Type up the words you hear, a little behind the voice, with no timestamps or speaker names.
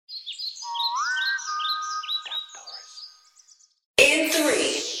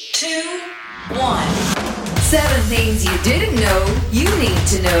1. 7 things you didn't know you need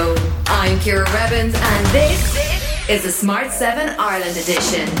to know. I'm Ciara Rebbins and this is the Smart 7 Ireland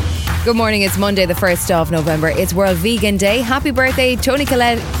edition. Good morning, it's Monday the 1st of November. It's World Vegan Day. Happy birthday Tony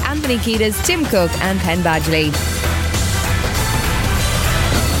Collette, Anthony Kiedis, Tim Cook and Penn Badgley.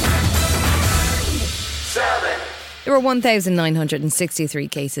 There were 1,963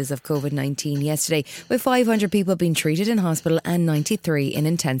 cases of COVID-19 yesterday, with 500 people being treated in hospital and 93 in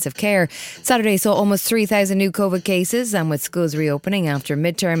intensive care. Saturday saw almost 3,000 new COVID cases, and with schools reopening after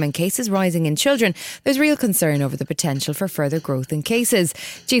midterm and cases rising in children, there's real concern over the potential for further growth in cases.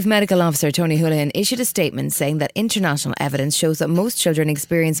 Chief Medical Officer Tony Holohan issued a statement saying that international evidence shows that most children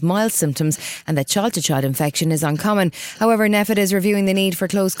experience mild symptoms and that child-to-child infection is uncommon. However, NPHET is reviewing the need for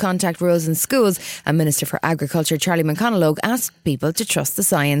close contact rules in schools, and Minister for Agriculture Charlie McConalogue asked people to trust the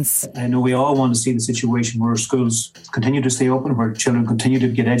science. I know we all want to see the situation where schools continue to stay open, where children continue to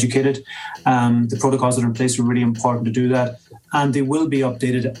get educated. The protocols that are in place are really important to do that, and they will be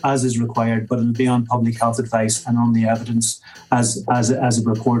updated as is required, but it'll be on public health advice and on the evidence as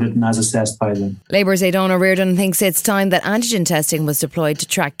reported and as assessed by them. Labour's Aidan O'Riordan thinks it's time that antigen testing was deployed to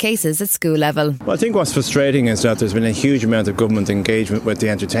track cases at school level. Well, I think what's frustrating is that there's been a huge amount of government engagement with the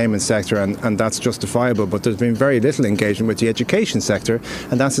entertainment sector, and that's justifiable, but there's been very little engagement with the education sector,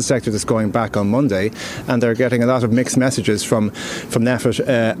 and that's the sector that's going back on Monday, and they're getting a lot of mixed messages from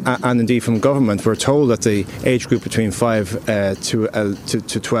NPHET and indeed from government. We're told that the age group between 5 to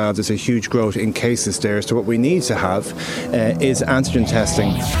 12 there's a huge growth in cases there, so what we need to have is antigen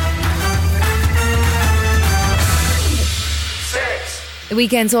testing. The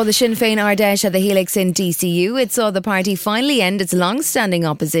weekend saw the Sinn Fein Ard Fheis at the Helix in DCU. It saw the party finally end its long-standing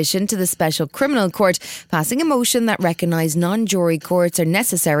opposition to the Special Criminal Court, passing a motion that recognised non-jury courts are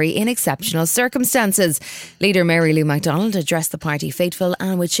necessary in exceptional circumstances. Leader Mary Lou MacDonald addressed the party faithful,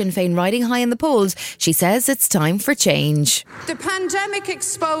 and with Sinn Féin riding high in the polls, she says it's time for change. The pandemic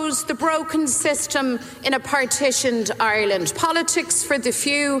exposed the broken system in a partitioned Ireland. Politics for the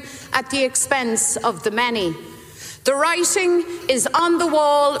few at the expense of the many. The writing is on the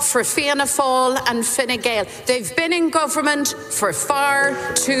wall for Fianna Fáil and Fine Gael. They've been in government for far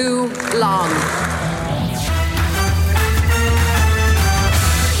too long.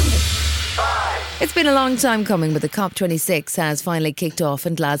 It's been a long time coming, but the COP26 has finally kicked off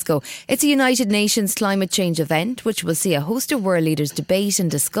in Glasgow. It's a United Nations climate change event which will see a host of world leaders debate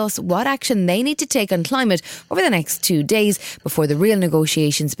and discuss what action they need to take on climate over the next 2 days before the real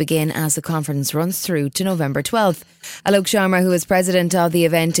negotiations begin, as the conference runs through to November 12th. Alok Sharma, who is president of the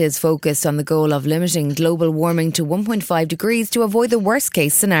event, is focused on the goal of limiting global warming to 1.5 degrees to avoid the worst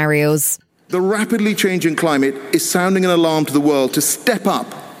case scenarios. The rapidly changing climate is sounding an alarm to the world to step up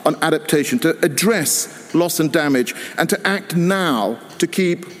on adaptation, to address loss and damage, and to act now to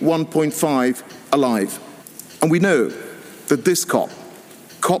keep 1.5 alive. And we know that this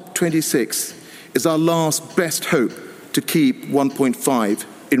COP26, is our last best hope to keep 1.5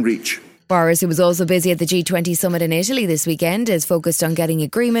 in reach. Boris, who was also busy at the G20 summit in Italy this weekend, is focused on getting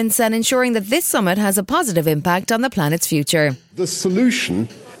agreements and ensuring that this summit has a positive impact on the planet's future. The solution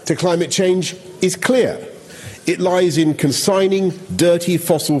to climate change is clear. It lies in consigning dirty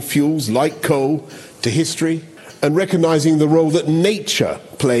fossil fuels like coal to history and recognising the role that nature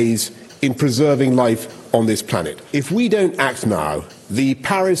plays in preserving life on this planet. If we don't act now, the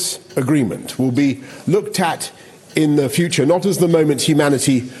Paris Agreement will be looked at in the future not as the moment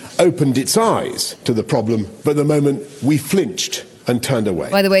humanity opened its eyes to the problem, but the moment we flinched and turned away.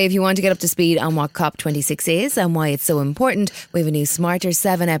 By the way, if you want to get up to speed on what COP26 is and why it's so important, we have a new Smarter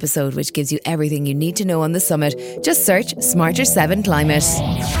 7 episode which gives you everything you need to know on the summit. Just search Smarter 7 Climate.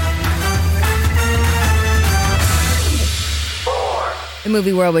 The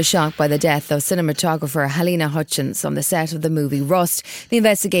movie world was shocked by the death of cinematographer Halyna Hutchins on the set of the movie Rust. The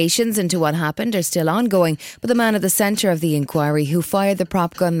investigations into what happened are still ongoing, but the man at the centre of the inquiry, who fired the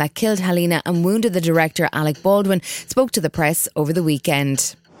prop gun that killed Halyna and wounded the director Alec Baldwin, spoke to the press over the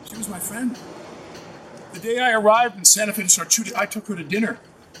weekend. She was my friend. The day I arrived in Santa Fe to start shooting, I took her to dinner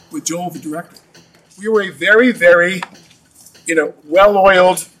with Joel, the director. We were a very, very,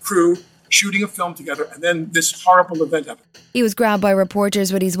 well-oiled crew shooting a film together, and then this horrible event happened. He was grabbed by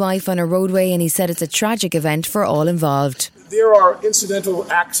reporters with his wife on a roadway, and he said it's a tragic event for all involved. There are incidental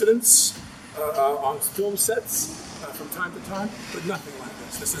accidents on film sets from time to time, but nothing like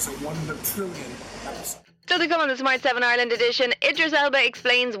this. This is a 1 in a trillion episode. Still to come on the Smart 7 Ireland edition, Idris Elba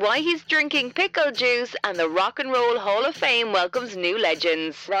explains why he's drinking pickle juice, and the Rock and Roll Hall of Fame welcomes new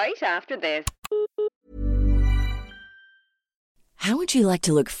legends. Right after this. How would you like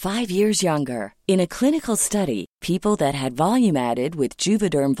to look 5 years younger? In a clinical study, people that had volume added with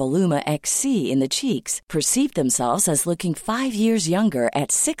Juvederm Voluma XC in the cheeks perceived themselves as looking 5 years younger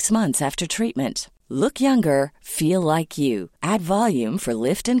at 6 months after treatment. Look younger, feel like you. Add volume for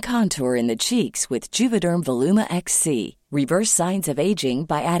lift and contour in the cheeks with Juvederm Voluma XC. Reverse signs of aging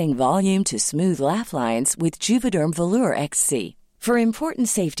by adding volume to smooth laugh lines with Juvederm Volure XC. For important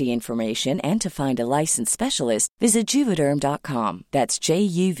safety information and to find a licensed specialist, visit Juvederm.com. That's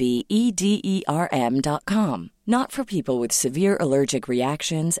JUVEDERM.com. Not for people with severe allergic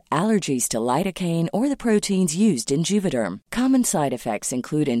reactions, allergies to lidocaine, or the proteins used in Juvederm. Common side effects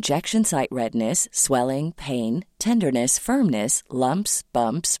include injection site redness, swelling, pain, tenderness, firmness, lumps,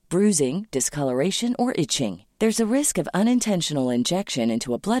 bumps, bruising, discoloration, or itching. There's a risk of unintentional injection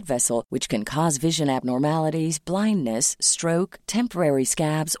into a blood vessel, which can cause vision abnormalities, blindness, stroke, temporary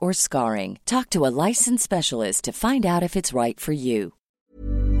scabs, or scarring. Talk to a licensed specialist to find out if it's right for you.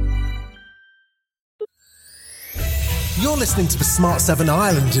 You're listening to the Smart 7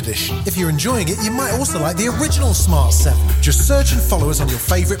 Ireland edition. If you're enjoying it, you might also like the original Smart 7. Just search and follow us on your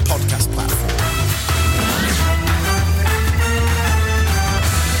favourite podcast platform.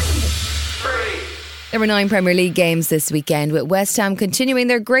 There were 9 Premier League games this weekend, with West Ham continuing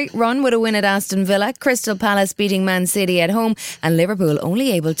their great run with a win at Aston Villa, Crystal Palace beating Man City at home, and Liverpool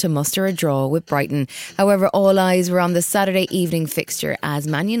only able to muster a draw with Brighton. However, all eyes were on the Saturday evening fixture as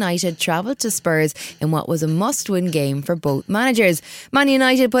Man United travelled to Spurs in what was a must-win game for both managers. Man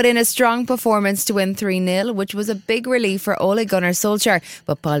United put in a strong performance to win 3-0, which was a big relief for Ole Gunnar Solskjaer,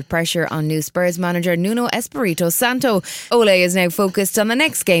 but piled pressure on new Spurs manager Nuno Espirito Santo. Ole is now focused on the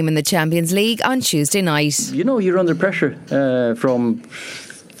next game in the Champions League on Tuesday night. You know, you're under pressure from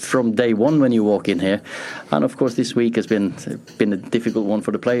day one when you walk in here, and of course this week has been a difficult one for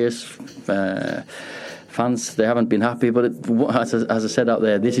the players. Fans, they haven't been happy, but as I said out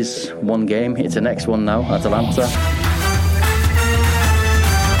there, this is one game. It's the next one now, Atalanta.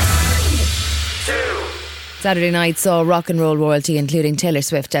 Saturday night saw rock and roll royalty, including Taylor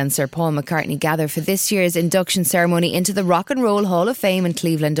Swift and Sir Paul McCartney, gather for this year's induction ceremony into the Rock and Roll Hall of Fame in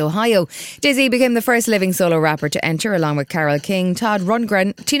Cleveland, Ohio. Jay-Z became the first living solo rapper to enter, along with Carole King, Todd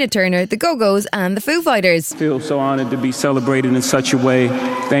Rundgren, Tina Turner, the Go-Go's and the Foo Fighters. I feel so honored to be celebrated in such a way.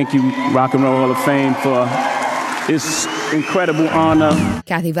 Thank you, Rock and Roll Hall of Fame, for this incredible honor.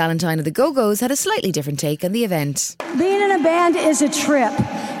 Kathy Valentine of the Go-Go's had a slightly different take on the event. Being in a band is a trip.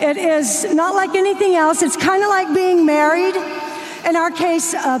 It is not like anything else. It's kind of like being married. In our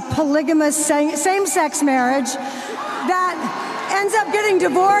case, a polygamous same-sex marriage that ends up getting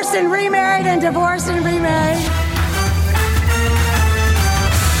divorced and remarried and divorced and remarried.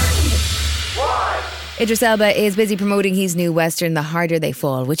 Idris Elba is busy promoting his new Western, The Harder They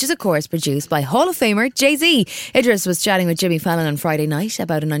Fall, which is, of course, produced by Hall of Famer Jay-Z. Idris was chatting with Jimmy Fallon on Friday night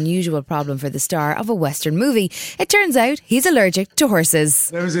about an unusual problem for the star of a Western movie. It turns out he's allergic to horses.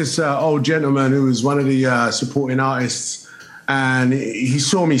 There was this old gentleman who was one of the supporting artists, and he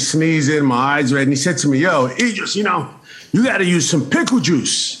saw me sneezing, my eyes red, and he said to me, "Yo, Idris, you got to use some pickle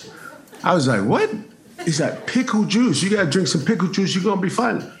juice." I was like, "What?" He's like, "Pickle juice. You got to drink some pickle juice. You're going to be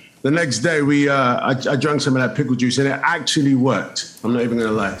fine." The next day, I drank some of that pickle juice, and it actually worked. I'm not even going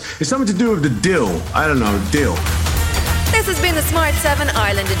to lie. It's something to do with the dill. I don't know, dill. This has been the Smart 7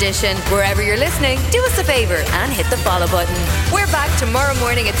 Ireland edition. Wherever you're listening, do us a favour and hit the follow button. We're back tomorrow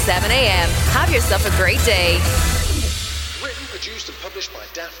morning at 7 a.m. Have yourself a great day. Written, produced and published by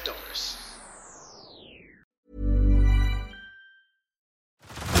Daft Doris.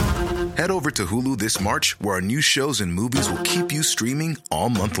 Head over to Hulu this March, where our new shows and movies will keep you streaming all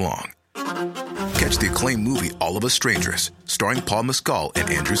month long. Catch the acclaimed movie All of Us Strangers, starring Paul Mescal and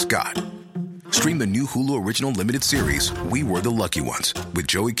Andrew Scott. Stream the new Hulu original limited series We Were the Lucky Ones with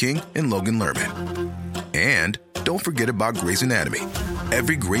Joey King and Logan Lerman. And don't forget about Grey's Anatomy.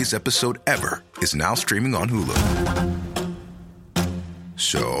 Every Grey's episode ever is now streaming on Hulu.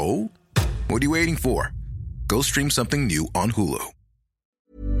 So, what are you waiting for? Go stream something new on Hulu.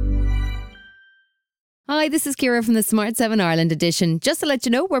 Hi, this is Ciara from the Smart 7 Ireland edition. Just to let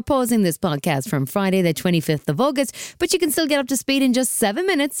you know, we're pausing this podcast from Friday the 25th of August, but you can still get up to speed in just 7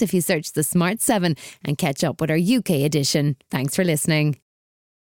 minutes if you search the Smart 7 and catch up with our UK edition. Thanks for listening.